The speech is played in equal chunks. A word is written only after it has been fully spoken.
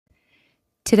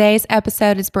Today's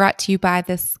episode is brought to you by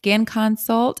The Skin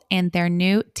Consult and their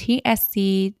new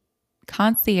TSC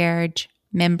Concierge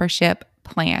membership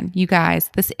plan. You guys,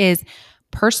 this is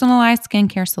personalized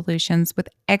skincare solutions with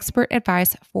expert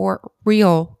advice for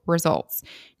real results.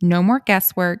 No more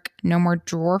guesswork, no more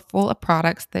drawer full of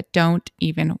products that don't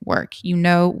even work. You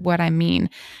know what I mean.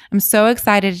 I'm so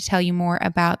excited to tell you more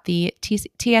about the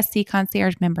TSC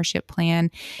Concierge membership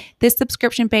plan. This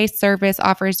subscription-based service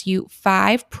offers you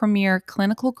 5 premier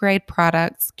clinical grade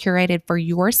products curated for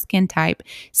your skin type,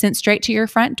 sent straight to your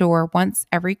front door once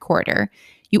every quarter.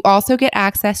 You also get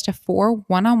access to 4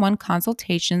 one-on-one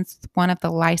consultations with one of the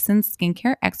licensed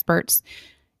skincare experts.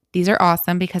 These are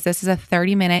awesome because this is a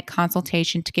 30-minute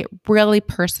consultation to get really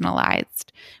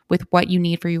personalized with what you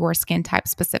need for your skin type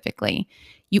specifically.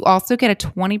 You also get a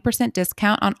 20%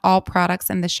 discount on all products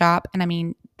in the shop. And I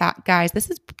mean, that guys,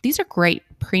 these are great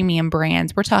premium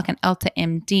brands. We're talking Elta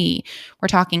MD. We're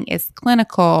talking Is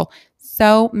Clinical.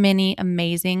 So many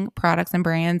amazing products and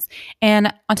brands.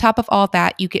 And on top of all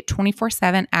that, you get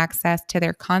 24/7 access to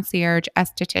their concierge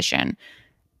esthetician.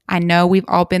 I know we've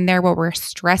all been there where we're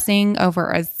stressing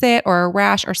over a zit or a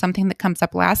rash or something that comes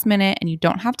up last minute and you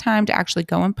don't have time to actually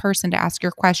go in person to ask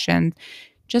your questions.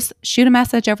 Just shoot a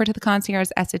message over to the concierge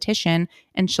esthetician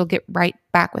and she'll get right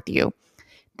back with you.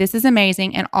 This is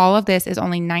amazing. And all of this is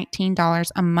only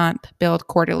 $19 a month billed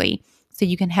quarterly. So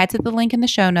you can head to the link in the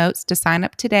show notes to sign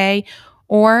up today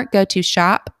or go to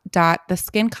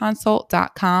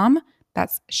shop.theskinconsult.com.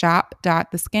 That's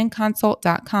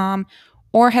shop.theskinconsult.com,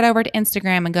 or head over to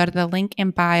Instagram and go to the link in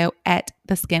bio at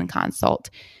The Skin Consult.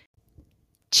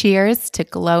 Cheers to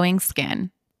glowing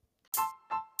skin.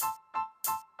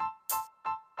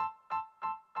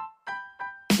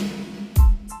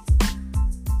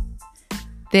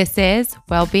 This is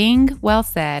Wellbeing Well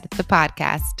Said, the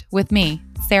podcast with me,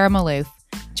 Sarah Maloof.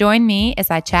 Join me as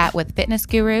I chat with fitness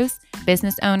gurus,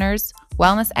 business owners,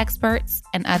 wellness experts,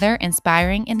 and other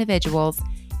inspiring individuals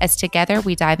as together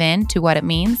we dive into what it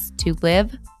means to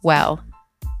live well.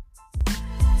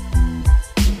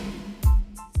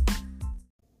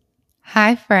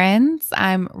 Hi, friends.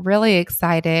 I'm really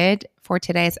excited for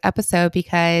today's episode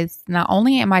because not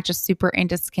only am I just super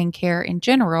into skincare in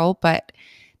general, but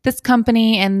this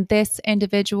company and this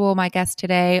individual, my guest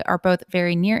today, are both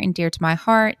very near and dear to my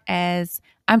heart as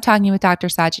I'm talking with Dr.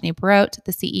 Sajani Barot,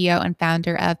 the CEO and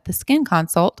founder of The Skin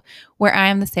Consult, where I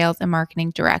am the sales and marketing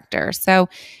director. So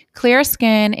clear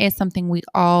skin is something we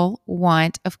all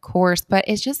want, of course, but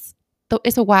it's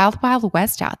a wild, wild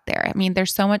west out there. I mean,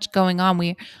 there's so much going on.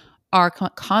 We are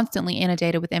constantly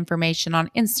inundated with information on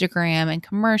Instagram and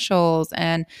commercials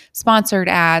and sponsored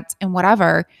ads and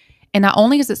whatever. And not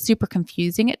only is it super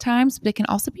confusing at times, but it can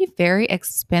also be very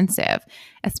expensive,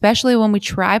 especially when we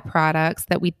try products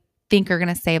that we think are going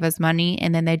to save us money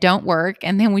and then they don't work.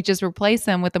 And then we just replace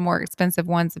them with the more expensive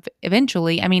ones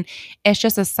eventually. I mean, it's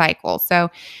just a cycle.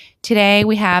 So today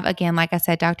we have, again, like I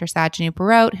said, Dr. Sajani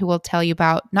Barot, who will tell you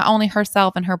about not only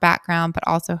herself and her background, but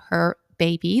also her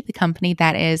baby, the company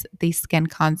that is The Skin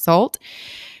Consult.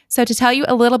 So to tell you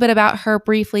a little bit about her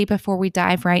briefly before we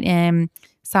dive right in,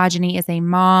 Sajani is a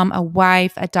mom, a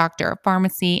wife, a doctor of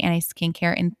pharmacy, and a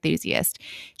skincare enthusiast.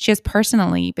 She has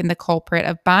personally been the culprit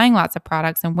of buying lots of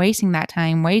products and wasting that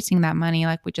time, wasting that money,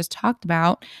 like we just talked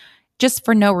about, just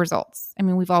for no results. I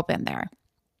mean, we've all been there.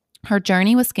 Her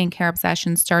journey with skincare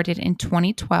obsession started in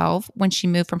 2012 when she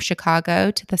moved from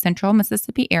Chicago to the central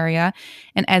Mississippi area.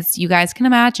 And as you guys can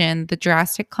imagine, the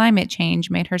drastic climate change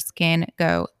made her skin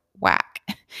go whack.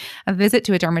 A visit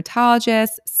to a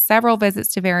dermatologist, several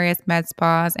visits to various med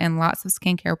spas, and lots of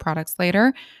skincare products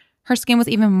later, her skin was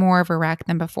even more of a wreck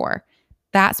than before.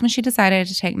 That's when she decided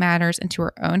to take matters into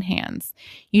her own hands.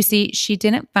 You see, she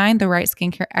didn't find the right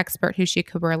skincare expert who she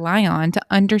could rely on to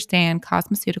understand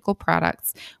cosmeceutical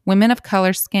products, women of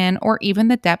color skin, or even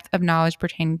the depth of knowledge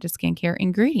pertaining to skincare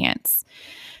ingredients.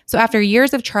 So after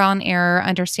years of trial and error,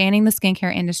 understanding the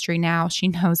skincare industry now, she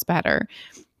knows better.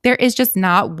 There is just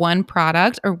not one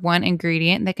product or one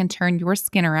ingredient that can turn your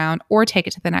skin around or take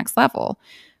it to the next level.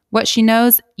 What she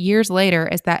knows years later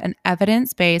is that an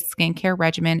evidence-based skincare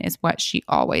regimen is what she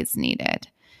always needed.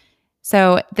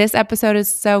 So this episode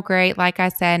is so great. Like I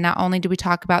said, not only do we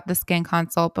talk about the Skin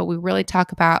Consult, but we really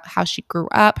talk about how she grew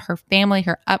up, her family,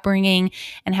 her upbringing,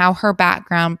 and how her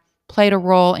background played a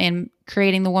role in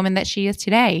creating the woman that she is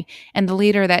today and the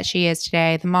leader that she is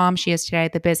today, the mom she is today,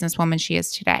 the businesswoman she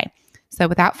is today. So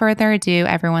without further ado,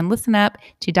 everyone listen up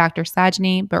to Dr.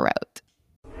 Sajani Barot.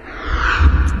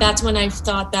 That's when I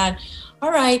thought that,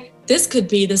 all right, this could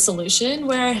be the solution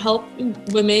where I help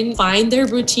women find their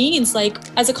routines, like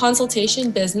as a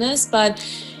consultation business, but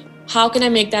how can I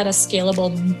make that a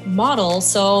scalable model?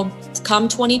 So come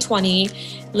 2020,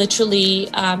 literally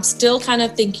still kind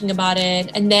of thinking about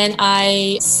it. And then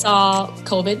I saw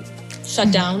COVID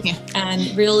shut down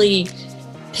and really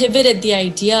pivoted the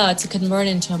idea to convert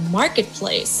into a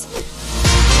marketplace.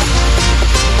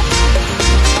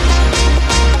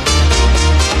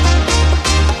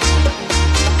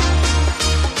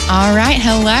 All right.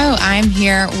 Hello. I'm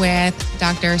here with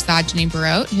Dr. Sajani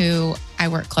Barot, who I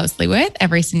work closely with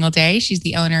every single day. She's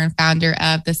the owner and founder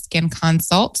of The Skin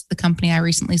Consult, the company I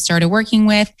recently started working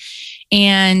with.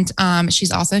 And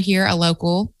she's also here, a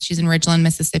local. She's in Ridgeland,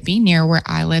 Mississippi, near where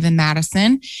I live in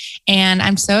Madison. And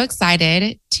I'm so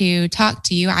excited to talk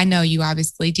to you. I know you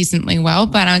obviously decently well,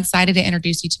 but I'm excited to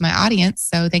introduce you to my audience.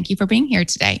 So thank you for being here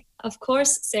today. Of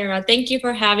course, Sarah. Thank you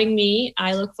for having me.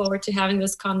 I look forward to having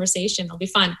this conversation. It'll be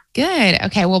fun. Good.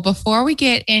 Okay. Well, before we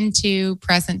get into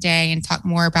present day and talk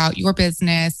more about your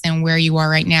business and where you are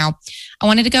right now, I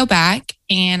wanted to go back,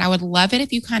 and I would love it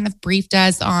if you kind of briefed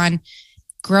us on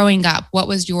growing up. What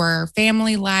was your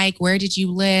family like? Where did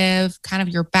you live? Kind of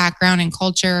your background and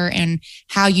culture, and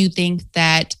how you think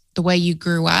that the way you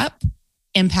grew up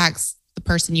impacts the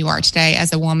person you are today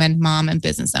as a woman, mom, and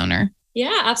business owner.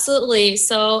 Yeah, absolutely.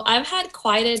 So I've had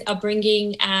quite an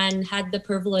upbringing and had the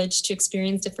privilege to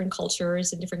experience different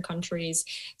cultures in different countries.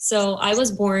 So I was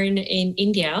born in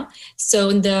India, so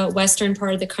in the western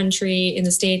part of the country, in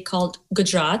the state called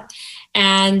Gujarat.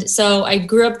 And so I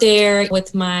grew up there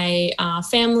with my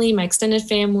family, my extended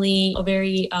family, a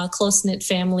very close-knit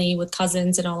family with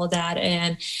cousins and all of that,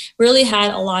 and really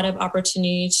had a lot of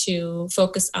opportunity to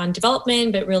focus on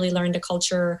development, but really learn the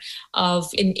culture of,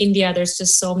 in India, there's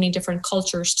just so many different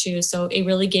cultures too. So it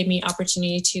really gave me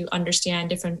opportunity to understand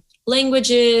different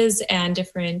languages and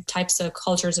different types of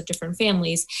cultures of different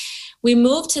families. We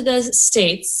moved to the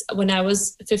States when I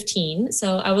was 15.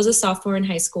 So I was a sophomore in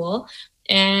high school.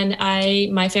 And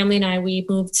my family and I, we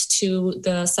moved to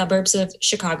the suburbs of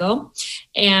Chicago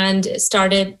and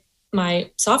started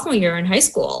my sophomore year in high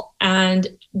school. And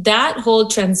that whole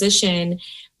transition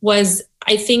was,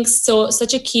 I think,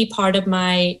 such a key part of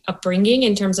my upbringing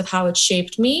in terms of how it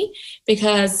shaped me,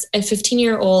 because a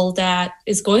 15-year-old that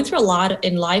is going through a lot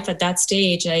in life at that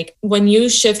stage, like when you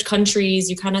shift countries,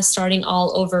 you're kind of starting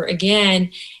all over again.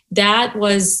 That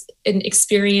was an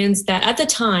experience that at the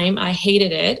time I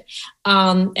hated it.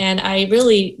 And I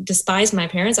really despised my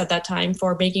parents at that time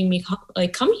for making me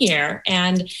come here.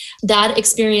 And that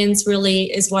experience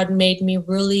really is what made me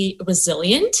really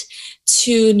resilient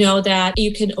to know that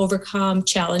you can overcome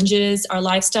challenges. Our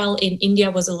lifestyle in India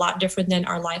was a lot different than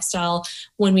our lifestyle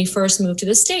when we first moved to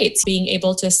the States. Being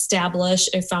able to establish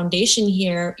a foundation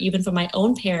here, even for my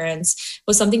own parents,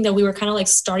 was something that we were kind of like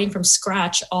starting from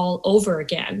scratch all over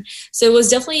again. So it was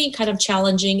definitely kind of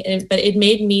challenging, but it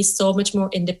made me so much more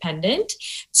independent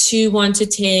to want to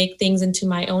take things into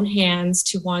my own hands,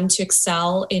 to want to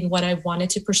excel in what I wanted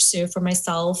to pursue for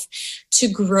myself, to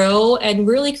grow and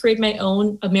really create my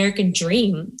own American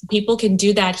dream. People can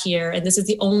do that here. And this is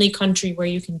the only country where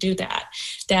you can do that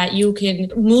you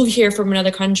can move here from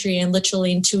another country and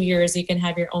literally in 2 years, you can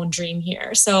have your own dream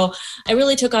here. So I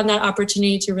really took on that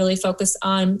opportunity to really focus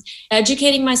on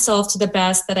educating myself to the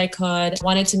best that I could. I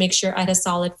wanted to make sure I had a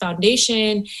solid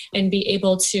foundation and be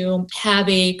able to have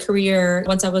a career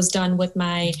once I was done with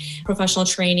my professional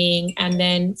training. And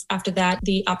then after that,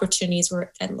 the opportunities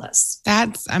were endless.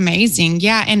 That's amazing.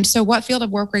 Yeah. And so what field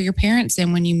of work were your parents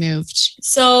in when you moved?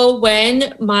 So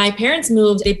when my parents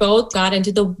moved, they both got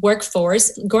into the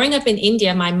workforce. Growing up in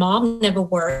India, my mom never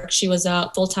worked. She was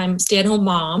a full-time stay-at-home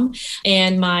mom.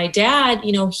 And my dad,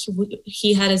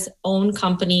 he had his own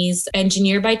companies,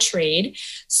 engineer by trade.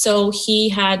 So he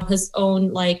had his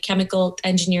own chemical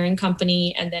engineering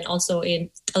company, and then also an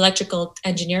electrical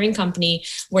engineering company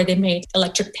where they made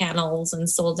electric panels and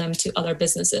sold them to other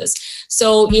businesses.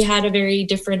 So he had a very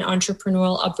different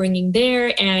entrepreneurial upbringing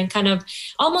there, and kind of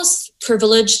almost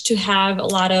privileged to have a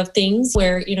lot of things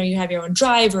where, you have your own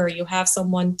driver, you have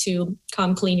someone to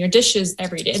come clean your dishes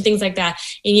every day and things like that.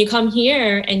 And you come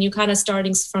here and you kind of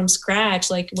starting from scratch,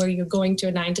 where you're going to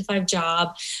a 9-to-5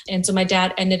 job. And so my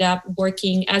dad ended up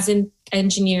working as an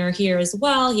engineer here as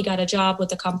well. He got a job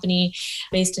with a company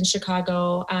based in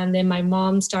Chicago. And then my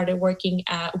mom started working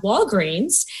at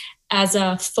Walgreens as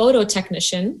a photo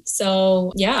technician.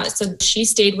 So she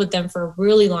stayed with them for a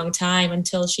really long time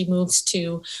until she moved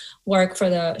to work for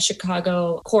the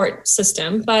Chicago court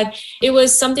system. But it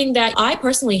was something that I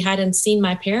personally hadn't seen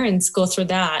my parents go through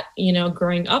that,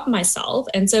 growing up myself.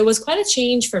 And so it was quite a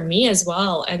change for me as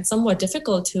well, and somewhat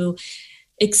difficult to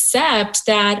accept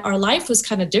that our life was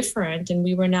kind of different and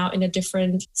we were now in a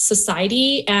different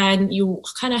society, and you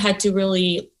kind of had to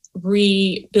really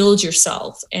rebuild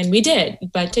yourself. And we did,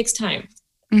 but it takes time.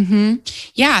 Mm-hmm.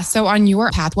 Yeah. So on your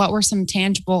path, what were some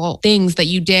tangible things that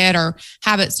you did or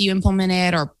habits you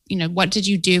implemented, or, what did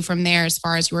you do from there as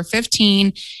far as you were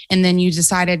 15 and then you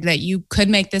decided that you could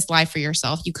make this life for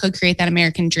yourself? You could create that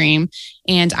American dream.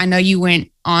 And I know you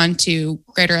went on to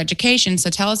greater education. So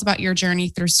tell us about your journey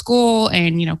through school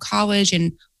and, college,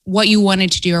 and what you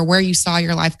wanted to do or where you saw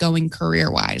your life going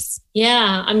career-wise.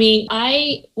 Yeah. I mean,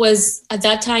 I was at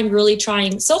that time really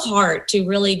trying so hard to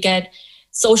really get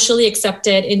socially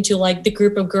accepted into like the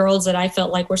group of girls that I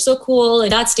felt like were so cool. At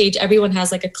that stage, everyone has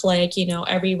like a clique,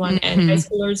 everyone and high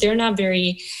schoolers, they're not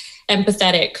very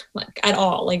empathetic at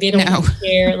all. Like they don't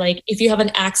care. Like if you have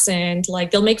an accent,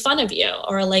 like they'll make fun of you,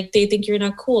 or like they think you're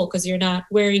not cool because you're not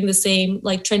wearing the same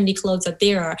like trendy clothes that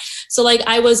they are. So like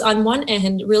I was on one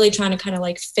end really trying to kind of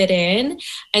like fit in.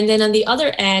 And then on the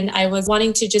other end, I was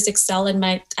wanting to just excel in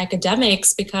my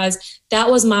academics because that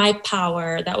was my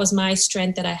power. That was my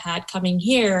strength that I had coming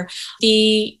here.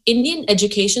 The Indian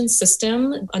education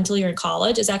system until you're in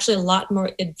college is actually a lot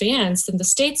more advanced than the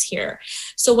States here.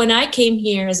 So when I came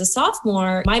here as a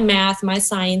sophomore, my math, my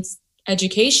science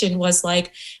education was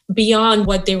like beyond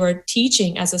what they were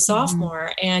teaching as a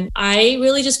sophomore. And I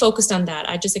really just focused on that.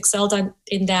 I just excelled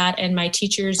in that. And my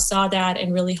teachers saw that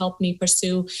and really helped me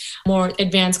pursue more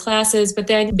advanced classes. But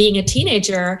then being a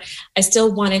teenager, I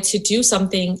still wanted to do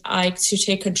something to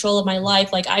take control of my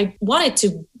life. Like I wanted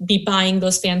to be buying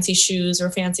those fancy shoes or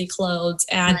fancy clothes.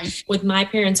 And with my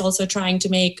parents also trying to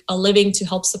make a living to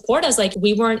help support us, like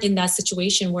we weren't in that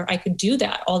situation where I could do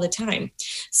that all the time.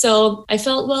 So I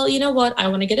felt, well, you know what? I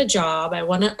want to get a job. I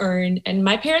want to earn. And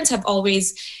my parents have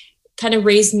always kind of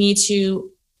raised me to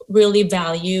really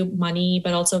value money,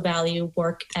 but also value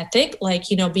work ethic, like,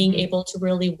 being able to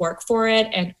really work for it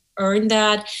and earn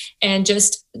that. And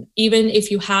just even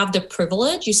if you have the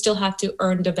privilege, you still have to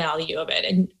earn the value of it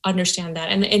and understand that.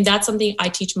 And that's something I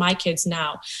teach my kids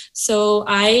now. So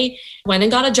I went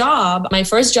and got a job. My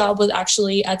first job was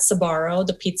actually at Sbarro,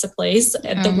 the pizza place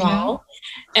at the mall.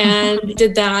 And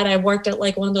did that. I worked at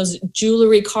like one of those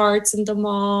jewelry carts in the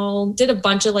mall, did a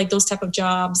bunch of like those type of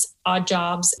jobs, odd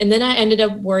jobs. And then I ended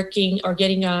up working or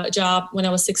getting a job when I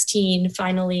was 16,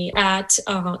 finally at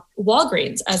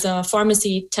Walgreens as a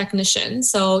pharmacy technician.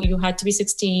 So you had to be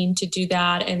 16 to do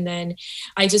that. And then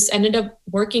I just ended up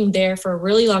working there for a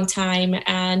really long time.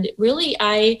 And really,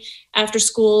 after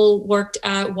school, worked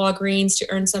at Walgreens to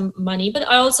earn some money, but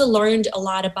I also learned a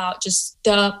lot about just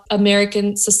the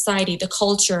American society, the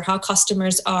culture, how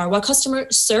customers are, what customer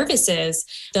service is,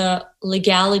 the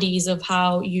legalities of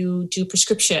how you do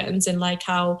prescriptions and like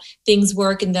how things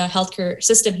work in the healthcare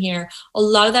system here. A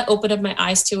lot of that opened up my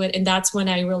eyes to it. And that's when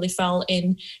I really fell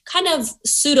in kind of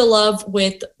pseudo love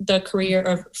with the career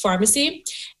of pharmacy.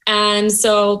 And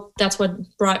so that's what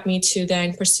brought me to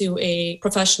then pursue a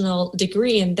professional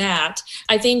degree in that.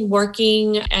 I think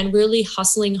working and really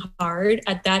hustling hard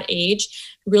at that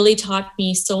age really taught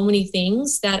me so many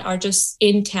things that are just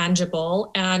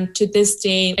intangible. And to this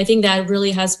day, I think that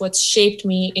really has what's shaped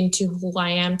me into who I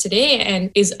am today and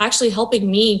is actually helping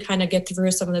me kind of get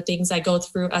through some of the things I go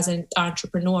through as an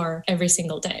entrepreneur every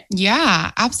single day.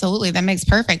 Yeah, absolutely. That makes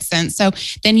perfect sense. So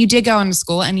then you did go into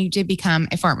school and you did become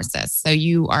a pharmacist. So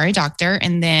you are a doctor.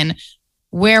 And then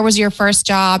where was your first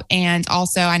job? And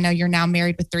also, I know you're now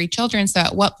married with 3 children. So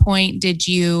at what point did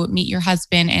you meet your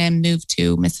husband and move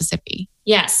to Mississippi?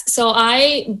 Yes. So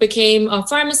I became a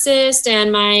pharmacist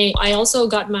and I also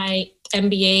got my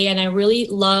MBA, and I really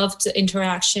loved the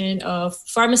interaction of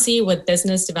pharmacy with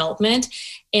business development.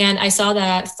 And I saw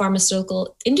that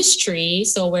pharmaceutical industry,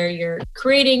 so where you're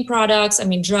creating products,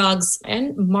 drugs,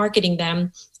 and marketing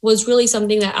them, was really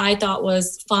something that I thought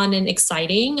was fun and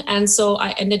exciting. And so I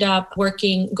ended up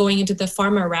going into the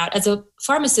pharma route. As a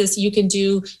pharmacist, you can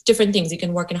do different things. You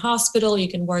can work in a hospital, you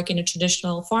can work in a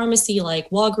traditional pharmacy like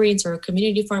Walgreens or a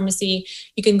community pharmacy.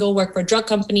 You can go work for drug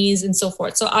companies and so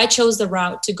forth. So I chose the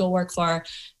route to go work for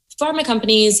pharma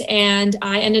companies, and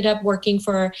I ended up working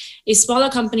for a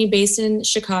smaller company based in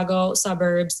Chicago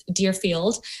suburbs,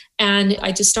 Deerfield. And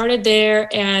I just started there,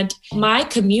 and my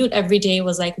commute every day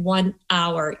was like 1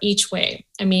 hour each way.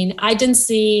 I didn't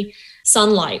see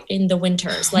sunlight in the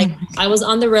winters. Like I was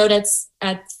on the road at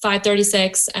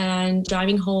 5:36 and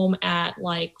driving home at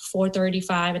like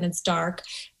 4:35, and it's dark.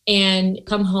 And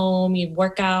come home, you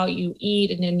work out, you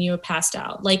eat, and then you're passed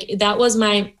out. Like that was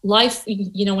my life,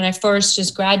 when I first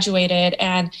just graduated.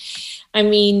 And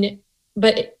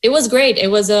but it was great.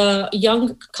 It was a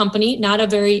young company, not a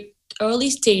very early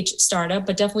stage startup,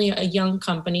 but definitely a young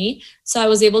company. So I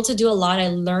was able to do a lot. I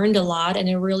learned a lot, and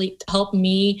it really helped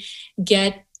me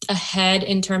get ahead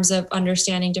in terms of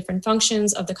understanding different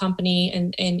functions of the company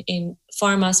and in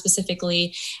pharma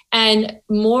specifically. And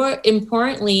more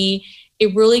importantly,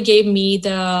 it really gave me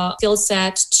the skill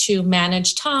set to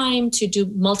manage time, to do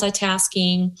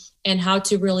multitasking, and how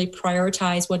to really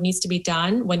prioritize what needs to be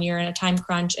done when you're in a time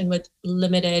crunch and with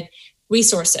limited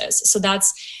resources. So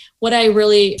that's what I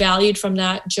really valued from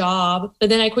that job. But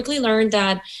then I quickly learned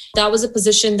that that was a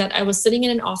position that I was sitting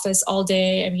in an office all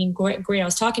day. I mean, great. I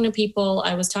was talking to people.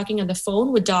 I was talking on the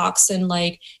phone with docs and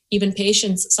like even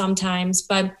patients sometimes,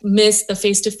 but missed the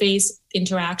face-to-face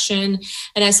interaction.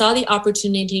 And I saw the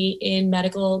opportunity in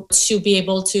medical to be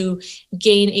able to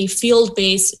gain a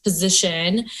field-based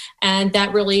position. And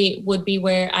that really would be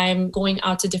where I'm going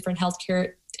out to different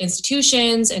healthcare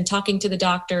institutions and talking to the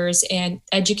doctors and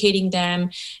educating them,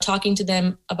 talking to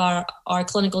them about our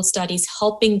clinical studies,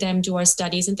 helping them do our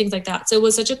studies and things like that. So it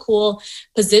was such a cool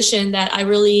position that I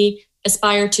really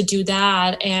aspired to do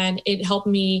that. And it helped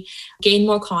me gain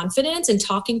more confidence in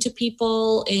talking to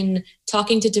people, in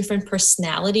talking to different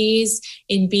personalities,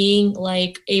 in being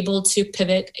like able to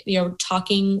pivot,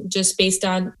 talking just based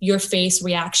on your face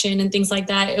reaction and things like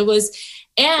that.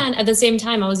 And at the same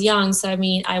time, I was young. So, I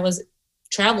mean, I was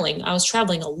traveling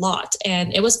a lot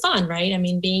and it was fun, right? I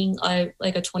mean, being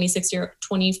like a 24,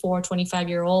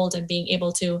 25-year-old and being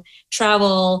able to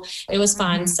travel, it was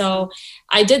fun. Mm-hmm. So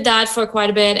I did that for quite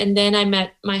a bit. And then I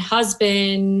met my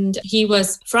husband. He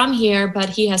was from here, but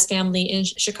he has family in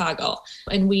Chicago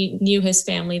and we knew his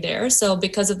family there. So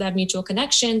because of that mutual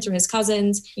connection through his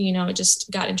cousins, it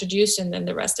just got introduced and then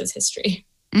the rest is history.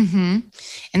 Mm-hmm.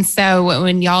 And so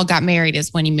when y'all got married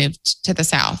is when you moved to the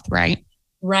South, right?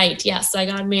 Right. Yes. I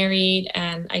got married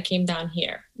and I came down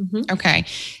here. Mm-hmm. Okay.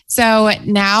 So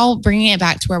now bringing it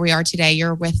back to where we are today,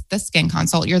 you're with the Skin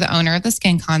Consult. You're the owner of the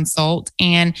Skin Consult.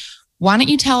 And why don't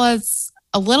you tell us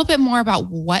a little bit more about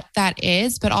what that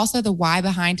is, but also the why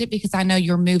behind it? Because I know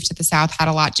your move to the South had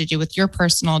a lot to do with your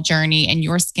personal journey and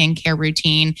your skincare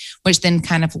routine, which then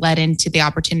kind of led into the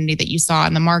opportunity that you saw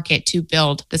in the market to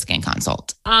build the Skin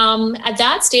Consult. At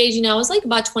that stage, I was like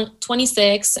about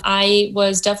 26. I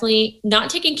was definitely not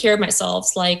taking care of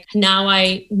myself. Like now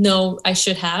I know I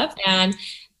should have. And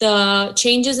the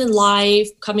changes in life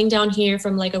coming down here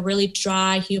from like a really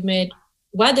dry, humid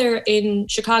weather in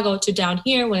Chicago to down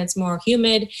here when it's more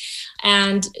humid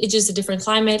and it's just a different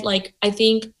climate, like I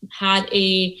think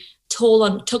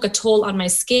took a toll on my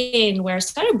skin where I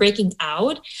started breaking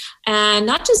out. And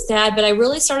not just that, but I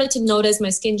really started to notice my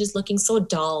skin just looking so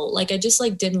dull. Like I just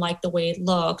like didn't like the way it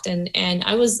looked. And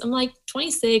I'm like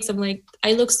 26. I'm like,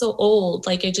 I look so old.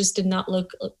 Like it just did not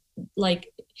look like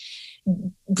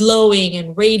glowing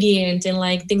and radiant and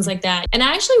like things like that. And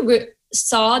I actually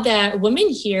saw that women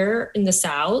here in the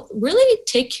South really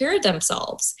take care of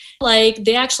themselves. Like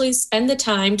they actually spend the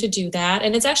time to do that.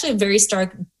 And it's actually a very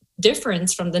stark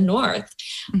difference from the North.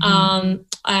 Mm-hmm.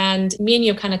 And me and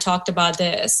you kind of talked about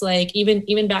this, like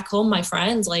even back home, my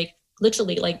friends, like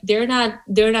literally, like they're not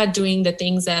doing the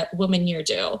things that women here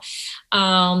do.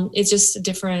 It's just a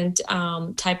different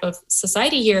type of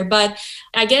society here. But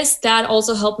I guess that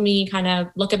also helped me kind of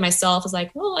look at myself as like,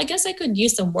 well, I guess I could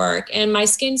use some work. And my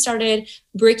skin started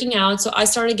breaking out. So I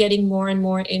started getting more and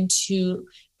more into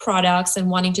products and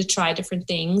wanting to try different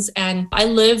things. And I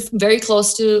live very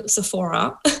close to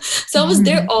Sephora. So I was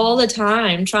there all the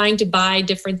time trying to buy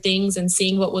different things and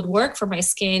seeing what would work for my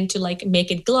skin to like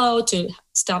make it glow, to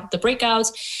stop the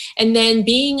breakouts. And then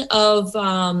being of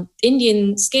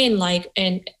Indian skin, like,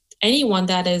 and anyone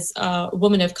that is a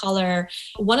woman of color,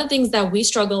 one of the things that we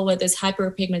struggle with is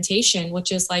hyperpigmentation,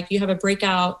 which is like you have a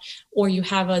breakout or you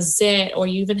have a zit or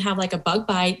you even have like a bug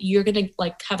bite, you're going to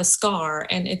like have a scar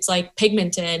and it's like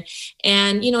pigmented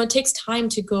and, it takes time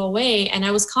to go away. And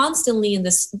I was constantly in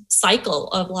this cycle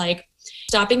of like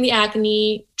stopping the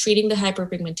acne, treating the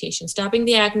hyperpigmentation, stopping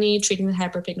the acne, treating the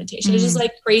hyperpigmentation. It was just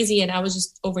like crazy. And I was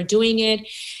just overdoing it.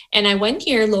 And I went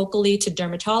here locally to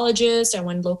dermatologists. I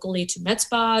went locally to med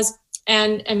spas.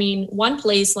 And I mean, one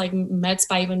place like med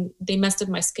spa, they messed up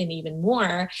my skin even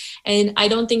more. And I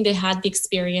don't think they had the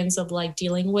experience of like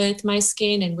dealing with my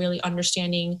skin and really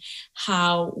understanding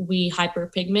how we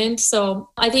hyperpigment.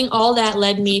 So I think all that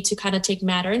led me to kind of take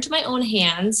matter into my own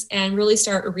hands and really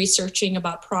start researching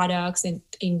about products and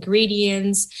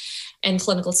ingredients and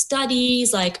clinical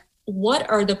studies, like what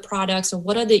are the products or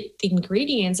what are the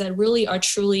ingredients that really are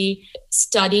truly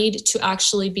studied to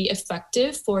actually be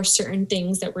effective for certain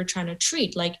things that we're trying to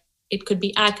treat. Like it could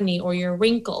be acne or your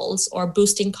wrinkles or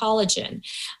boosting collagen.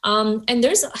 And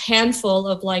there's a handful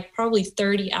of like probably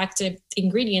 30 active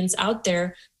ingredients out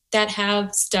there that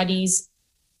have studies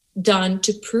done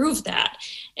to prove that.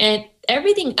 And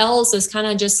everything else is kind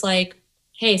of just like,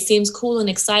 hey, seems cool and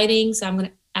exciting, so I'm going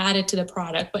to add it to the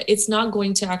product, but it's not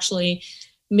going to actually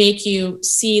make you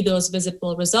see those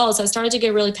visible results. I started to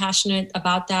get really passionate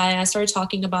about that. And I started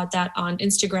talking about that on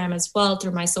Instagram as well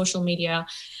through my social media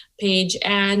page.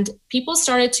 And people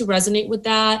started to resonate with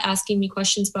that, asking me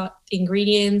questions about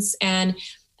ingredients. And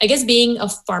I guess being a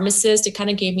pharmacist, it kind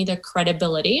of gave me the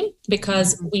credibility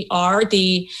because we are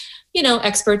the,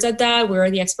 experts at that.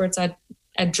 We're the experts at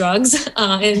drugs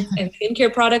and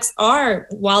skincare products are,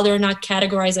 while they're not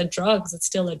categorized as drugs, it's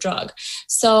still a drug.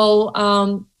 So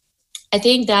I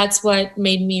think that's what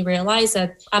made me realize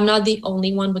that I'm not the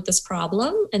only one with this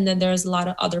problem. And then there's a lot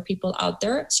of other people out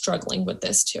there struggling with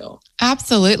this too.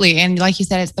 Absolutely. And like you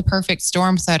said, it's the perfect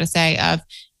storm, so to say, of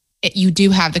you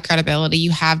do have the credibility,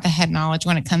 you have the head knowledge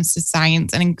when it comes to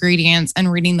science and ingredients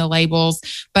and reading the labels,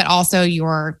 but also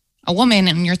you're a woman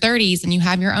in your 30s and you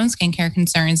have your own skincare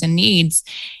concerns and needs.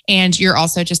 And you're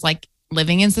also just like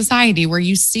living in society where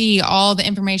you see all the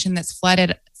information that's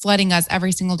flooding us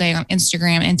every single day on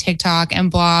Instagram and TikTok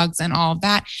and blogs and all of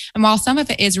that. And while some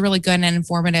of it is really good and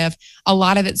informative, a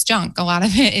lot of it's junk. A lot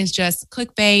of it is just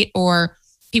clickbait or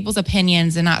people's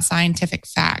opinions and not scientific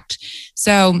fact.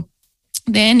 So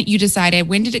then you decided,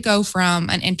 when did it go from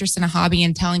an interest in a hobby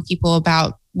and telling people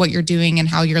about what you're doing and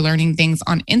how you're learning things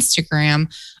on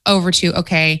Instagram over to,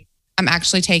 okay, I'm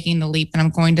actually taking the leap and I'm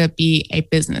going to be a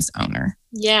business owner?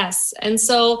 Yes. And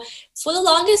so for the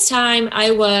longest time, I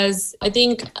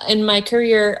think in my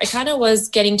career, I kind of was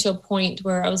getting to a point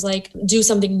where I was like, do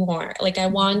something more. Like I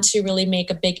want to really make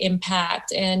a big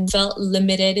impact and felt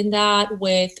limited in that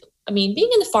being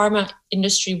in the pharma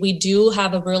industry, we do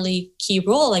have a really key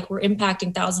role. Like we're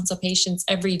impacting thousands of patients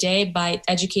every day by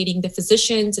educating the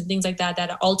physicians and things like that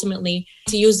are ultimately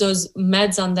to use those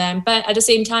meds on them. But at the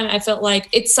same time, I felt like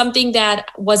it's something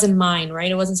that wasn't mine,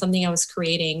 right? It wasn't something I was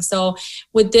creating. So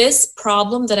with this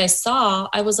problem that I saw,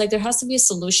 I was like, there has to be a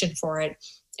solution for it.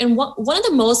 And one of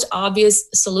the most obvious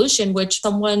solution, which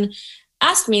someone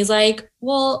asked me, is like,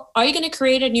 well, are you going to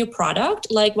create a new product?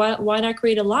 Like, why not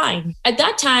create a line? At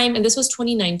that time, and this was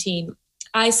 2019,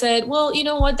 I said, well, you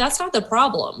know what? That's not the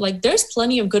problem. Like, there's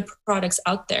plenty of good products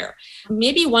out there.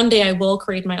 Maybe one day I will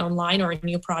create my own line or a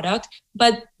new product,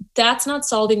 but that's not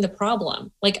solving the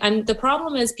problem. The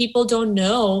problem is people don't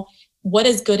know what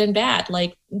is good and bad.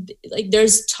 Like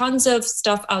there's tons of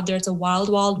stuff out there. It's a wild,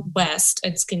 wild west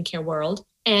in skincare world.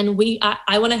 And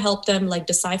I want to help them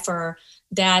decipher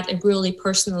that and really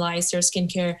personalize their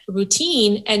skincare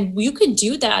routine. And you can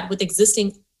do that with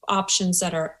existing options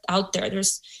that are out there.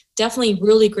 There's definitely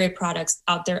really great products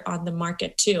out there on the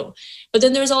market too. But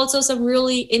then there's also some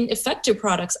really ineffective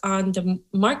products on the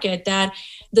market that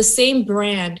the same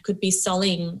brand could be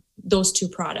selling those two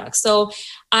products. So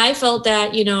I felt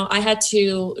that, I had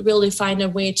to really find a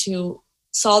way to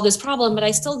solve this problem, but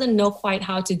I still didn't know quite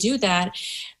how to do that.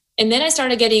 And then I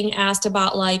started getting asked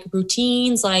about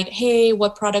routines, hey,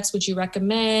 what products would you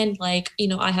recommend? I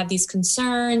have these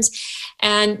concerns,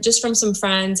 and just from some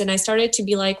friends. And I started to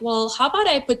be like, well, how about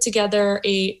I put together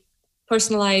a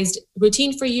personalized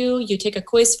routine for you? You take a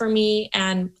quiz for me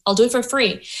and I'll do it for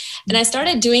free. And I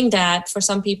started doing that for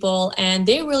some people and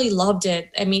they really loved it.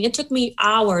 I mean, it took me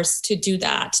hours to do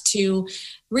that, to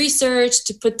research,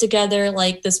 to put together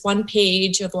this one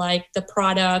page of the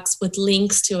products with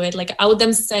links to it. I would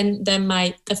then send them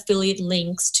my affiliate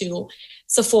links to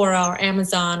Sephora or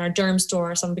Amazon or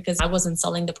Dermstore or something, because I wasn't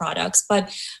selling the products.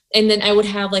 And then I would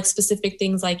have specific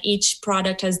things like each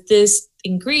product has this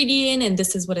ingredient and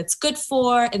this is what it's good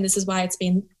for. And this is why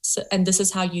and this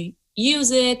is how you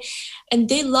use it. And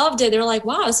they loved it. They're like,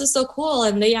 wow, this is so cool.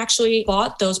 And they actually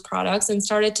bought those products and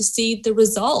started to see the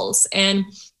results. And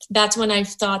that's when I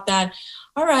thought that,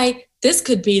 all right, this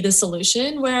could be the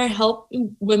solution where I help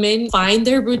women find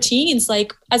their routines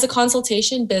as a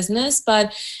consultation business.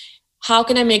 But how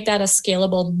can I make that a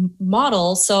scalable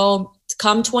model? So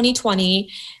come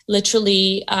 2020,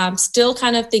 literally still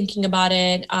kind of thinking about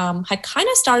it. I kind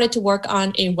of started to work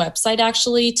on a website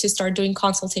actually to start doing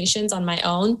consultations on my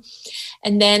own.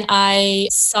 And then I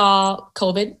saw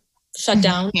COVID shut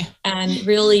down and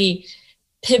really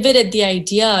pivoted the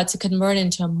idea to convert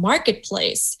into a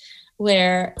marketplace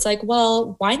where it's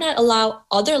well, why not allow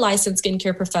other licensed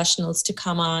skincare professionals to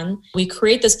come on? We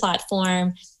create this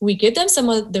platform, we give them some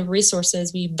of the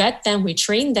resources, we vet them, we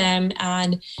train them.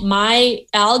 And my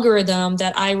algorithm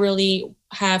that I really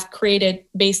have created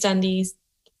based on these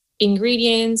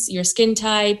ingredients, your skin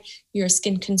type, your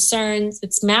skin concerns,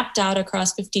 it's mapped out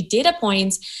across 50 data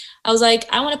points. I was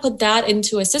like, I want to put that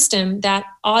into a system that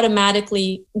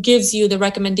automatically gives you the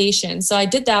recommendation. So I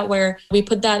did that where we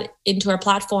put that into our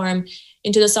platform.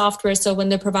 into the software. So when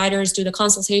the providers do the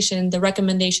consultation, the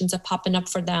recommendations are popping up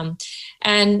for them.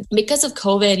 And because of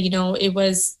COVID, it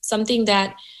was something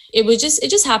that it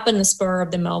just happened the spur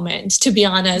of the moment, to be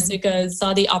honest, because I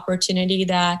saw the opportunity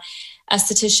that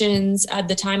estheticians at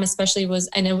the time especially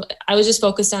I was just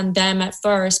focused on them at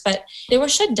first, but they were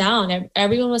shut down.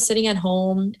 Everyone was sitting at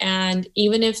home, and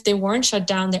even if they weren't shut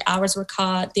down, their hours were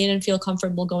cut. They didn't feel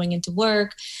comfortable going into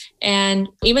work. And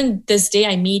even this day,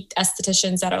 I meet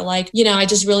estheticians that are like, I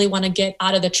just really want to get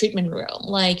out of the treatment room.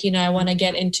 Like, I want to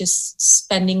get into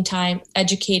spending time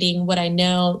educating what I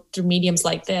know through mediums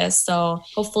like this. So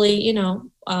hopefully,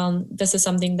 this is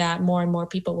something that more and more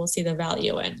people will see the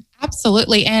value in.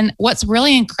 Absolutely. And what's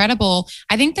really incredible,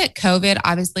 I think that COVID,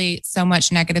 obviously so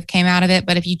much negative came out of it,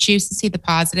 but if you choose to see the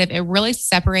positive, it really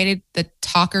separated the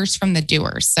talkers from the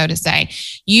doers, so to say.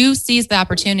 You seized the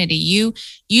opportunity.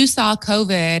 You saw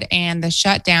COVID and the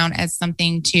shutdown as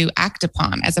something to act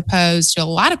upon, as opposed to a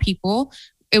lot of people.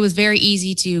 It was very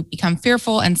easy to become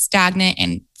fearful and stagnant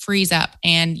and freeze up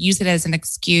and use it as an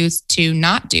excuse to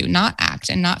not act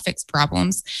and not fix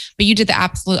problems. But you did the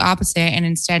absolute opposite. And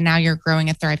instead, now you're growing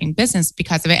a thriving business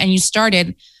because of it. And you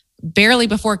started barely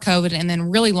before COVID and then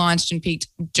really launched and peaked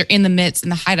in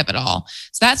the height of it all.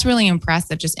 So that's really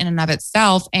impressive just in and of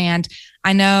itself. And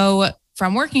I know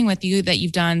from working with you that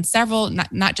you've done several,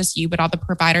 not just you, but all the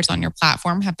providers on your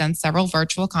platform have done several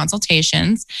virtual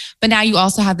consultations. But now you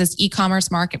also have this e-commerce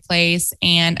marketplace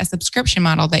and a subscription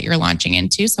model that you're launching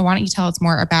into. So why don't you tell us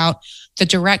more about the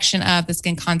direction of the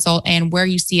Skin Consult and where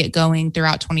you see it going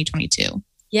throughout 2022?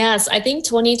 Yes, I think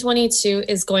 2022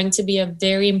 is going to be a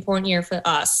very important year for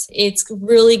us. It's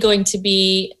going to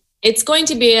be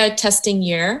a testing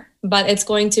year, but it's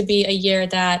going to be a year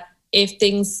that if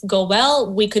things go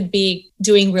well, we could be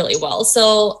doing really well.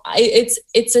 So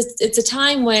it's a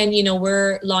time when,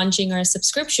 we're launching our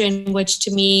subscription, which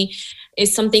to me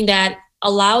is something that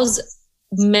allows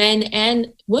men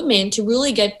and women to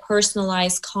really get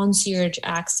personalized concierge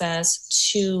access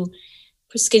to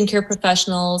skincare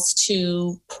professionals,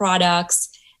 to products,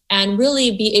 and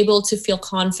really be able to feel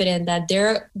confident that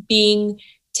they're being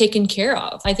taken care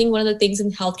of. I think one of the things in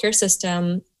the healthcare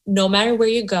system, no matter where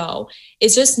you go,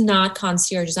 it's just not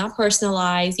concierge, it's not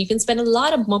personalized. You can spend a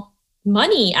lot of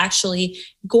money actually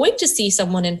going to see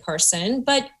someone in person,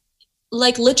 but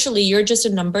like literally you're just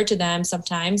a number to them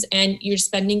sometimes, and you're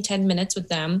spending 10 minutes with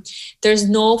them. There's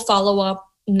no follow-up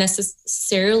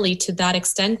necessarily to that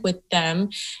extent with them,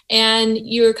 and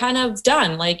you're kind of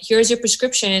done. Like, here's your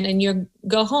prescription and you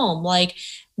go home. Like,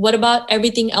 what about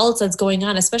everything else that's going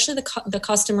on, especially the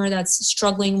customer that's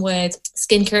struggling with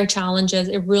skincare challenges?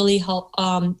 It really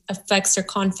affects their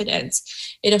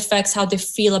confidence. It affects how they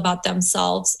feel about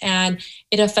themselves, and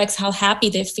it affects how happy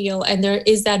they feel. And there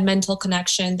is that mental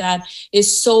connection that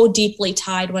is so deeply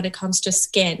tied when it comes to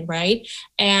skin, right?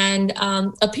 And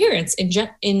appearance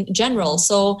in general.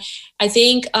 So I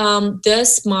think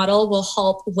this model will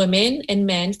help women and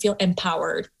men feel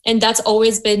empowered. And that's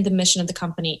always been the mission of the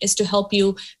company, is to help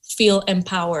you feel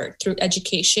empowered through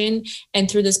education and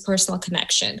through this personal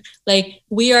connection. Like,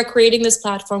 we are creating this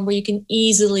platform where you can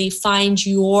easily find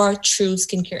your true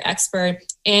skincare expert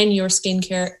and your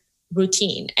skincare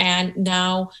routine. And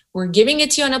now we're giving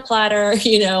it to you on a platter.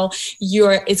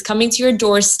 It's coming to your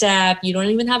doorstep. You don't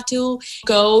even have to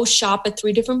go shop at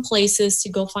 3 different places to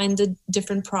go find the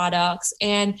different products,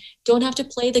 and don't have to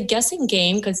play the guessing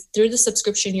game, because through the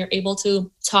subscription, you're able to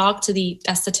talk to the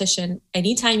esthetician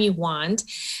anytime you want.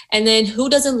 And then who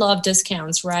doesn't love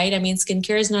discounts, right? I mean,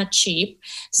 skincare is not cheap.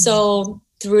 So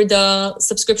through the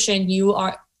subscription, you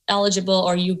are eligible,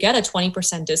 or you get a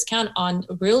 20% discount on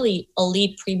really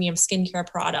elite premium skincare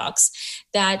products.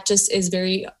 That just is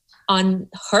very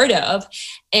unheard of.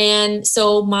 And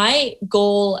so my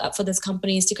goal for this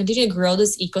company is to continue to grow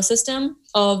this ecosystem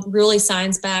of really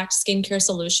science-backed skincare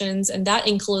solutions. And that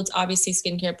includes obviously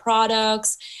skincare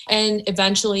products and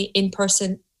eventually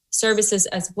in-person services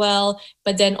as well,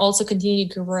 but then also continue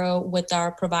to grow with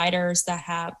our providers that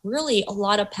have really a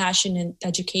lot of passion in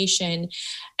education,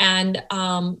 and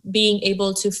being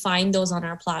able to find those on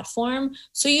our platform.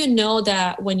 So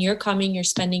that when you're coming, you're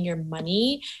spending your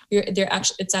money,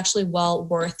 it's actually well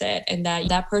worth it, and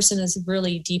that person is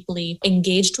really deeply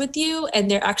engaged with you, and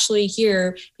they're actually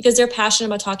here because they're passionate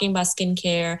about talking about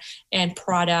skincare and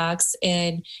products,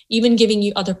 and even giving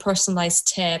you other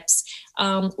personalized tips.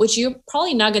 Which you're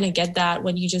probably not going to get that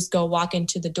when you just go walk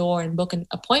into the door and book an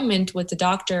appointment with the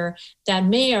doctor that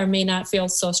may or may not feel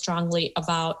so strongly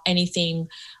about anything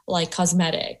like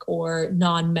cosmetic or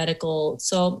non-medical.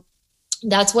 So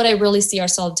that's what I really see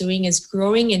ourselves doing, is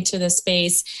growing into the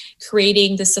space,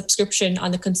 creating the subscription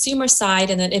on the consumer side,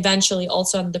 and then eventually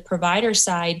also on the provider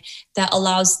side that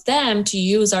allows them to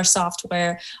use our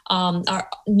software, our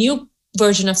new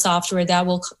version of software that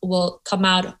will come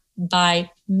out by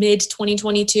mid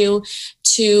 2022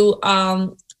 to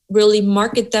really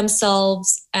market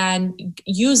themselves and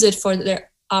use it for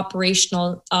their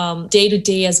operational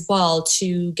day-to-day as well,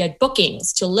 to get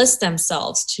bookings, to list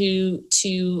themselves, to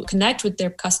connect with their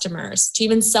customers, to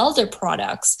even sell their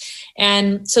products.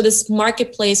 And so this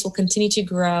marketplace will continue to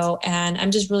grow, and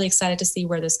I'm just really excited to see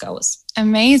where this goes.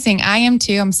 Amazing. I am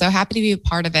too. I'm so happy to be a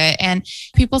part of it. And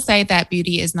people say that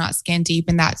beauty is not skin deep,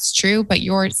 and that's true, but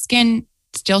your skin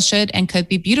still should and could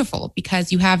be beautiful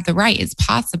because you have the right. It's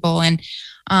possible. And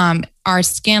our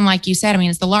skin, like you said, I mean,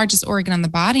 it's the largest organ on the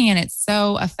body, and it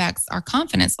so affects our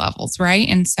confidence levels, right?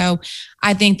 And so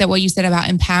I think that what you said about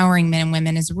empowering men and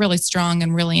women is really strong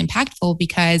and really impactful,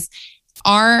 because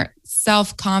our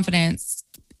self-confidence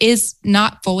is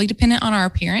not fully dependent on our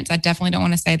appearance. I definitely don't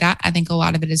want to say that. I think a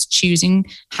lot of it is choosing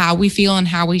how we feel and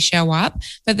how we show up.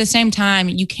 But at the same time,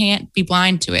 you can't be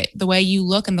blind to it. The way you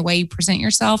look and the way you present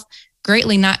yourself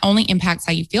greatly not only impacts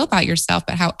how you feel about yourself,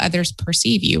 but how others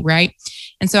perceive you, right?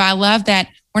 And so I love that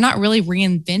we're not really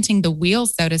reinventing the wheel,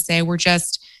 so to say. We're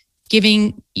just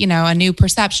giving, a new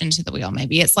perception to the wheel.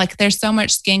 Maybe it's like there's so much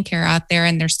skincare out there,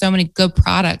 and there's so many good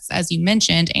products, as you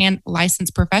mentioned, and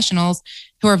licensed professionals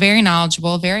who are very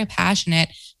knowledgeable, very passionate,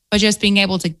 but just being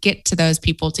able to get to those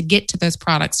people, to get to those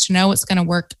products, to know what's going to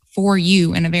work for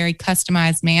you in a very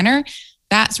customized manner.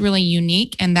 That's really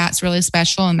unique, and that's really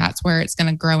special, and that's where it's going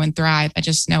to grow and thrive. I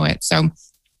just know it. So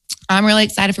I'm really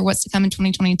excited for what's to come in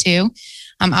 2022.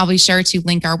 I'll be sure to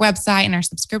link our website and our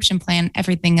subscription plan,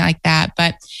 everything like that.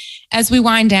 But as we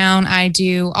wind down, I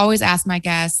do always ask my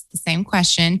guests the same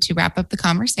question to wrap up the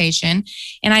conversation.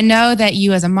 And I know that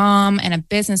you, as a mom and a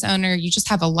business owner, you just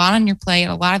have a lot on your plate,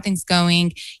 a lot of things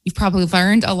going. You've probably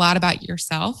learned a lot about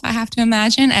yourself, I have to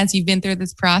imagine, as you've been through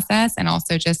this process, and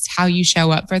also just how you show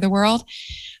up for the world.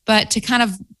 But to kind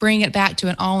of bring it back to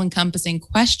an all-encompassing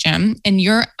question, in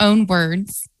your own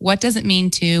words, what does it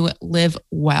mean to live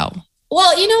well?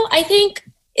 Well, I think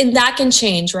that can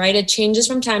change, right? It changes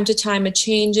from time to time. It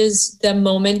changes the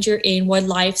moment you're in, what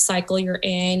life cycle you're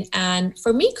in. And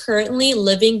for me, currently,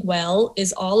 living well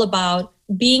is all about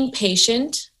being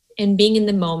patient and being in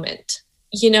the moment.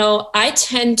 I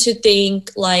tend to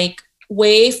think like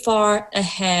way far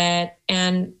ahead,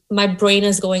 and my brain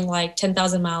is going like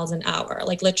 10,000 miles an hour,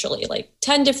 like literally like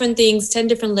 10 different things, 10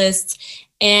 different lists.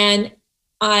 And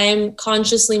I'm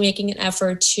consciously making an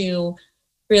effort to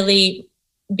really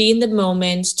be in the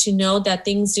moment, to know that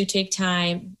things do take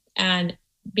time, and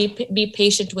be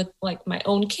patient with like my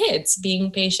own kids,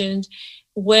 being patient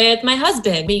with my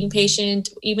husband, being patient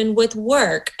even with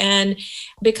work. And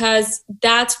because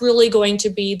that's really going to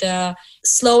be the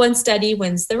slow and steady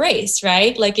wins the race,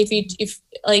 right? Like if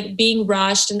like being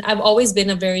rushed, and I've always been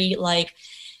a very like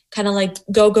kind of like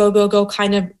go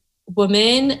kind of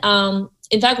woman.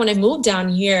 In fact, when I moved down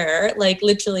here, like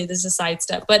literally this is a side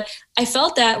step, but I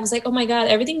felt that I was like, oh my God,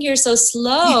 everything here is so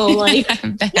slow. Like,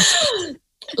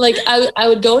 like I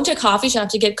would go into a coffee shop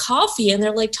to get coffee, and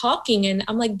they're like talking, and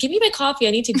I'm like, give me my coffee.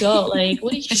 I need to go. Like,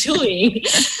 what are you doing?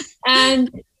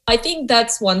 And I think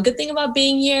that's one good thing about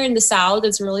being here in the South.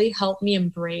 It's really helped me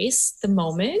embrace the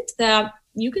moment that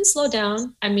you can slow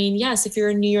down. I mean, yes, if you're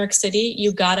in New York City,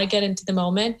 you gotta get into the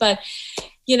moment, but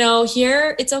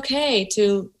here it's okay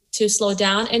to slow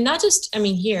down. And not just,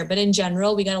 here, but in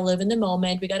general, we got to live in the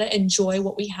moment. We got to enjoy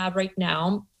what we have right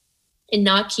now, and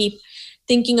not keep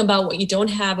thinking about what you don't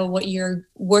have or what you're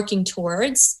working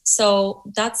towards. So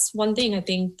that's one thing I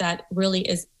think that really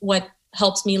is what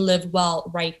helps me live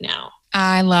well right now.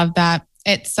 I love that.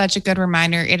 It's such a good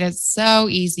reminder. It is so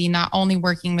easy, not only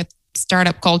working with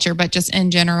startup culture, but just in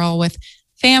general with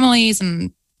families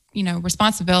and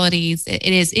responsibilities. It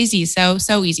is easy. So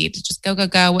easy to just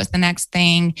go. What's the next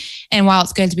thing? And while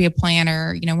it's good to be a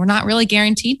planner, we're not really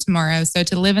guaranteed tomorrow. So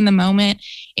to live in the moment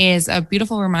is a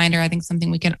beautiful reminder. I think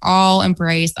something we can all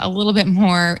embrace a little bit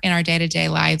more in our day-to-day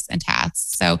lives and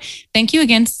tasks. So thank you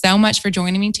again so much for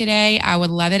joining me today. I would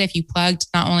love it if you plugged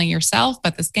not only yourself,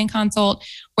 but the Skin Consult.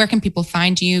 Where can people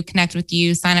find you, connect with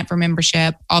you, sign up for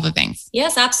membership, all the things?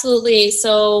 Yes, absolutely.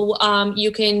 So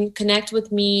you can connect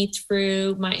with me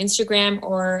through my Instagram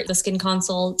or the Skin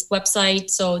Consult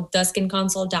website. So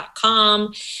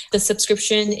theskinconsult.com. The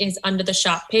subscription is under the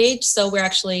shop page. So we're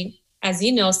actually as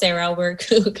you know, Sarah, we're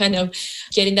kind of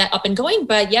getting that up and going.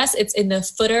 But yes, it's in the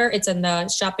footer, it's in the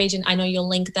shop page, and I know you'll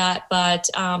link that, but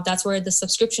that's where the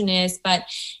subscription is. But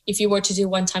if you were to do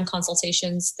one-time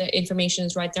consultations, the information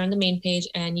is right there on the main page,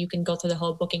 and you can go through the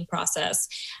whole booking process.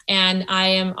 And I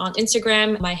am on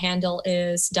Instagram. My handle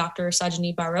is Dr.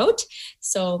 Sajani Barot.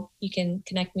 So you can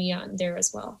connect me on there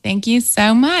as well. Thank you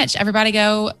so much. Everybody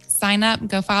go sign up,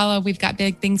 go follow. We've got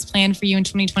big things planned for you in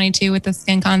 2022 with the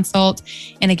Skin Consult.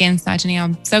 And again, Sajani,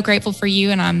 I'm so grateful for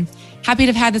you, and I'm happy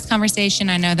to have had this conversation.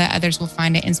 I know that others will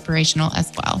find it inspirational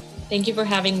as well. Thank you for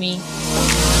having me.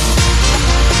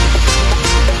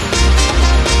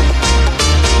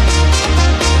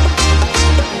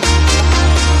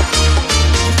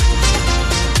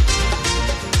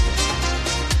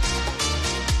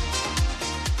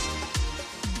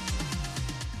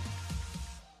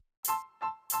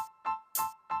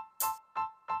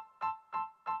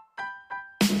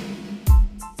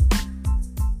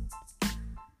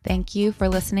 Thank you for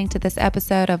listening to this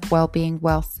episode of Wellbeing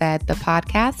Well Said, the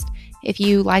podcast. If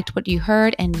you liked what you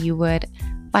heard and you would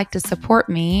like to support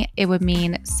me, it would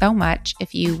mean so much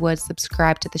if you would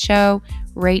subscribe to the show,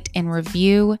 rate and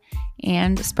review,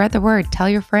 and spread the word. Tell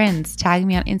your friends, tag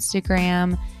me on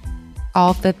Instagram,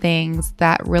 all of the things.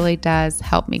 That really does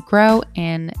help me grow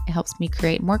and helps me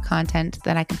create more content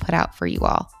that I can put out for you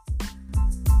all.